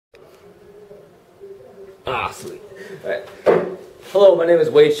Ah, sweet. All right. Hello, my name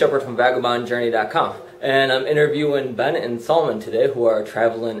is Wade Shepard from VagabondJourney.com, and I'm interviewing Ben and Solomon today, who are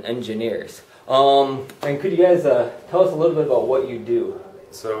traveling engineers. And could you guys tell us a little bit about what you do?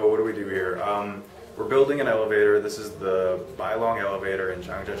 So what do we do here? We're building an elevator. This is the Bailong elevator in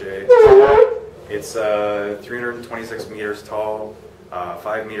Zhangjiajie. It's 326 meters tall,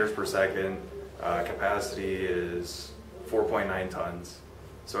 5 meters per second. Capacity is 4.9 tons.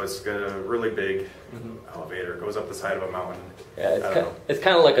 So it's a really big elevator. It goes up the side of a mountain. Yeah, it's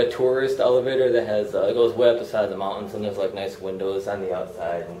kind of like a tourist elevator that has it goes way up the side of the mountains, and there's like nice windows on the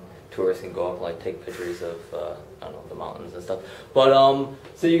outside, and tourists can go up and like take pictures of I don't know, the mountains and stuff. But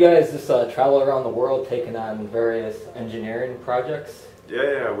so you guys just travel around the world taking on various engineering projects?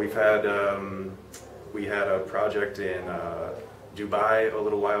 Yeah. We had a project in Dubai a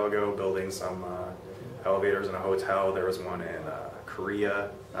little while ago, building some elevators in a hotel. There was one in Korea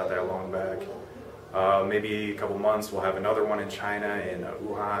not that long back. Maybe a couple months we'll have another one in China, in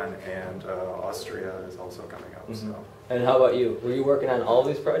Wuhan, and Austria is also coming up. So. And how about you? Were you working on all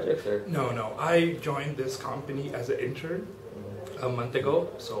these projects, or? No. I joined this company as an intern a month ago.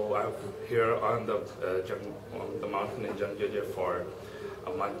 So I'm here on the mountain in Zhangjiajie for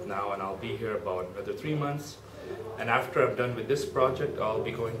a month now, and I'll be here about another 3 months. And after I'm done with this project, I'll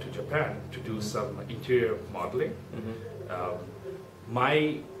be going to Japan to do some interior modeling.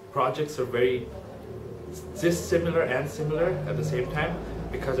 My projects are very similar and similar at the same time.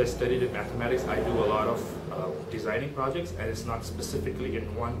 Because I studied in mathematics, I do a lot of designing projects, and it's not specifically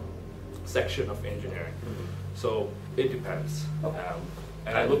in one section of engineering. So it depends.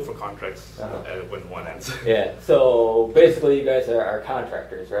 And I look for contracts when one ends. Yeah, so basically you guys are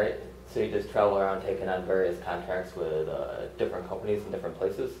contractors, right? So you just travel around taking on various contracts with different companies in different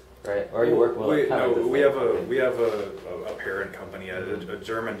places, right? Or you work with we have a parent company, a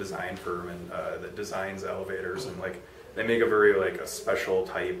German design firm, and that designs elevators, and like they make a very a special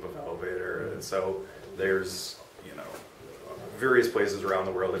type of elevator. And so there's various places around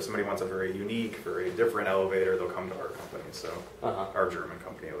the world. If somebody wants a very unique, very different elevator, they'll come to our company. So our German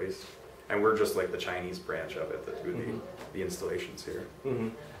company at least, and we're just like the Chinese branch of it that do the installations here.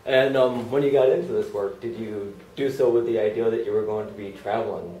 And when you got into this work, did you do so with the idea that you were going to be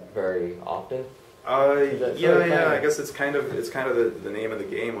traveling very often? Yeah. I guess it's kind of the name of the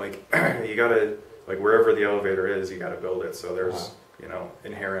game. Like you gotta wherever the elevator is, you gotta build it. So there's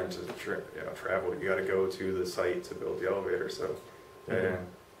inherent travel. You gotta go to the site to build the elevator. So yeah.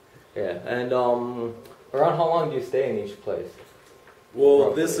 And around how long do you stay in each place? Well,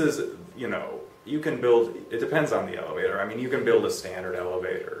 roughly? This is you can build, it depends on the elevator. I mean, you can build a standard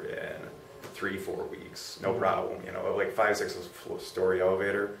elevator in 3-4 weeks, no problem, like 5-6 story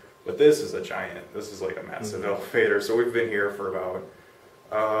elevator. But this is a giant, this is like a massive elevator. So we've been here for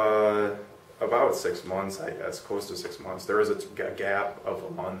about 6 months, I guess, close to 6 months. There was a gap of a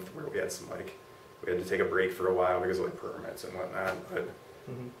month where we had we had to take a break for a while because of permits and whatnot. But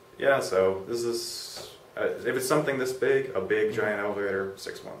yeah, so this is, if it's something this big, a big giant elevator,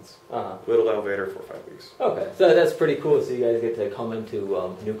 6 months. Little elevator, 4 or 5 weeks. Okay, so that's pretty cool. So you guys get to come into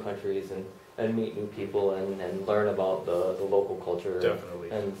new countries and meet new people and learn about the local culture. Definitely.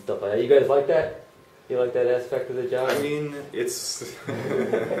 And stuff like that. You guys like that? You like that aspect of the job? I mean, it's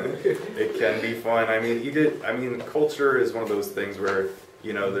it can be fun. I mean, culture is one of those things where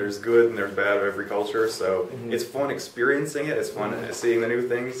there's good and there's bad of every culture. So it's fun experiencing it. It's fun seeing the new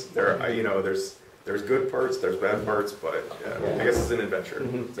things. There's good parts, there's bad parts, but I guess it's an adventure.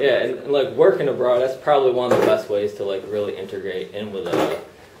 Yeah, and like working abroad, that's probably one of the best ways to like really integrate in with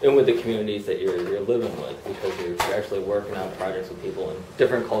the communities that you're living with, because you're actually working on projects with people, and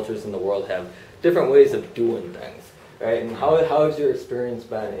different cultures in the world have different ways of doing things, right? And how has your experience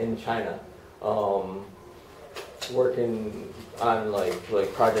been in China, working on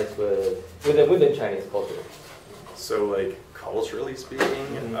like projects within Chinese culture? So culturally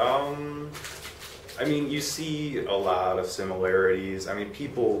speaking, I mean, you see a lot of similarities. I mean,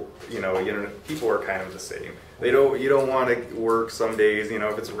 people, people are kind of the same. You don't want to work some days,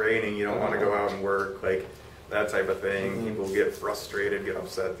 if it's raining, you don't want to go out and work, like that type of thing. People get frustrated, get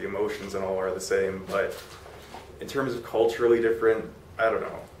upset, the emotions and all are the same. But in terms of culturally different, I don't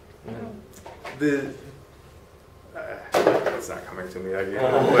know. It's not coming to me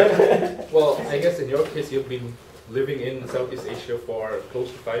again. Well, I guess in your case, you've been living in Southeast Asia for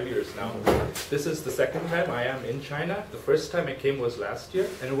close to 5 years now. This is the second time I am in China. The first time I came was last year,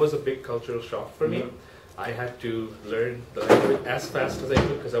 and it was a big cultural shock for me. I had to learn the language as fast as I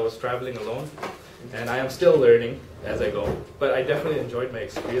could because I was traveling alone. and I am still learning as I go. But I definitely enjoyed my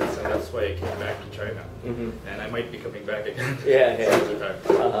experience, and that's why I came back to China. And I might be coming back again. Some other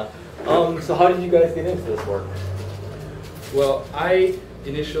time. So how did you guys get into this work? Well, I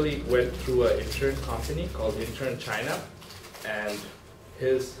initially went through an intern company called Intern China, and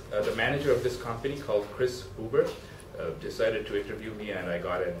the manager of this company called Chris Huber decided to interview me, and I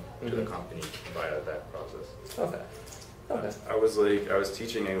got into the company via that process. Okay. I was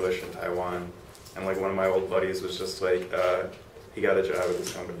teaching English in Taiwan, and like one of my old buddies was just like, he got a job at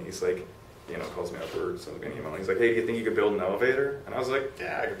this company. He's like, calls me up or sends me an email. He's like, hey, do you think you could build an elevator? And I was like,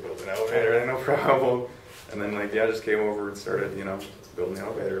 yeah, I could build an elevator, no problem. And then like, just came over and started, building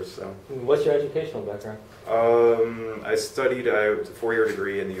elevators. So. What's your educational background? I studied a 4-year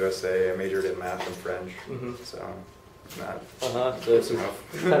degree in the USA. I majored in math and French. So. So it's enough.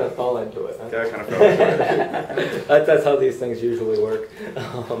 kind of fall into it. Huh? Yeah, I kind of fell into it. That's how these things usually work.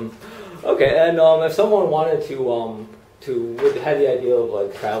 Okay, and if someone wanted to had the idea of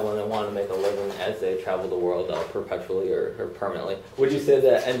like traveling and want to make a living as they travel the world perpetually or permanently, would you say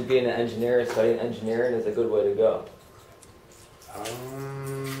that and being an engineer, studying engineering is a good way to go?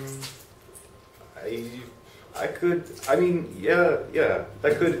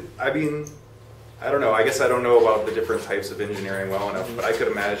 I don't know. I guess I don't know about the different types of engineering well enough, but I could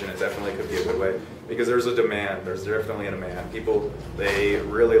imagine it definitely could be a good way because there's a demand. There's definitely a demand. People, they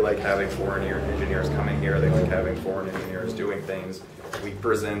really like having foreign engineers coming here. They like having foreign engineers doing things. We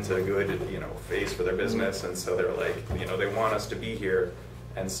present a good, face for their business, and so they're like, they want us to be here,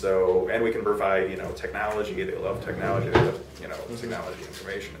 and we can provide, technology. They love technology. They love, technology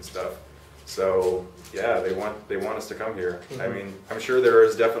information and stuff. So yeah, they want us to come here. I mean, I'm sure there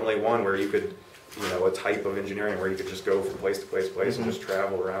is definitely one where you could. A type of engineering where you could just go from place to place and just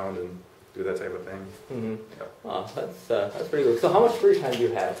travel around and do that type of thing. Yep. Oh, that's pretty good. So how much free time do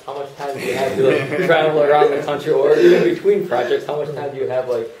you have? How much time do you have to travel around the country, or even between projects? How much time do you have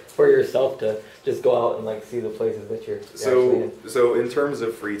for yourself to just go out and see the places that you're actually in? So in terms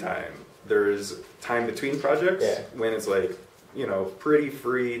of free time, there's time between projects when it's pretty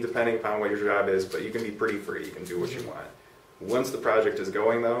free depending upon what your job is, but you can be pretty free. You can do what you want. Once the project is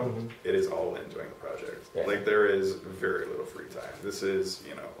going, though, it is all in doing the project. Yeah. There is very little free time. This is,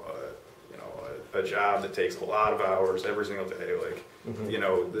 a job that takes a lot of hours every single day.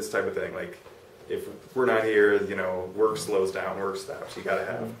 This type of thing. If we're not here, work slows down, work stops. You got to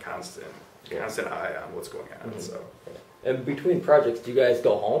have constant eye on what's going on. So. And between projects, do you guys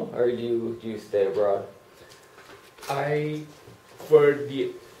go home or do you stay abroad?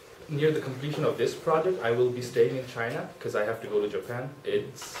 Near the completion of this project, I will be staying in China because I have to go to Japan.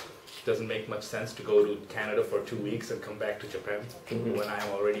 It doesn't make much sense to go to Canada for 2 weeks and come back to Japan when I'm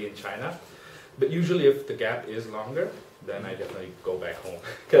already in China. But usually if the gap is longer, then I definitely go back home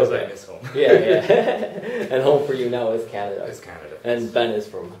because I miss home. Yeah. And home for you now is Canada. It's Canada. And Ben is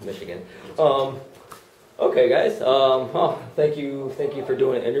from Michigan. Okay, guys. Thank you for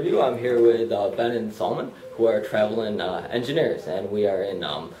doing an interview. I'm here with Ben and Salman, who are traveling engineers, and we are in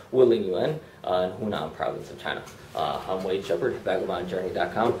Wuling Yuan in Hunan province of China. I'm Wade Shepard,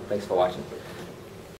 vagabondjourney.com. Thanks for watching.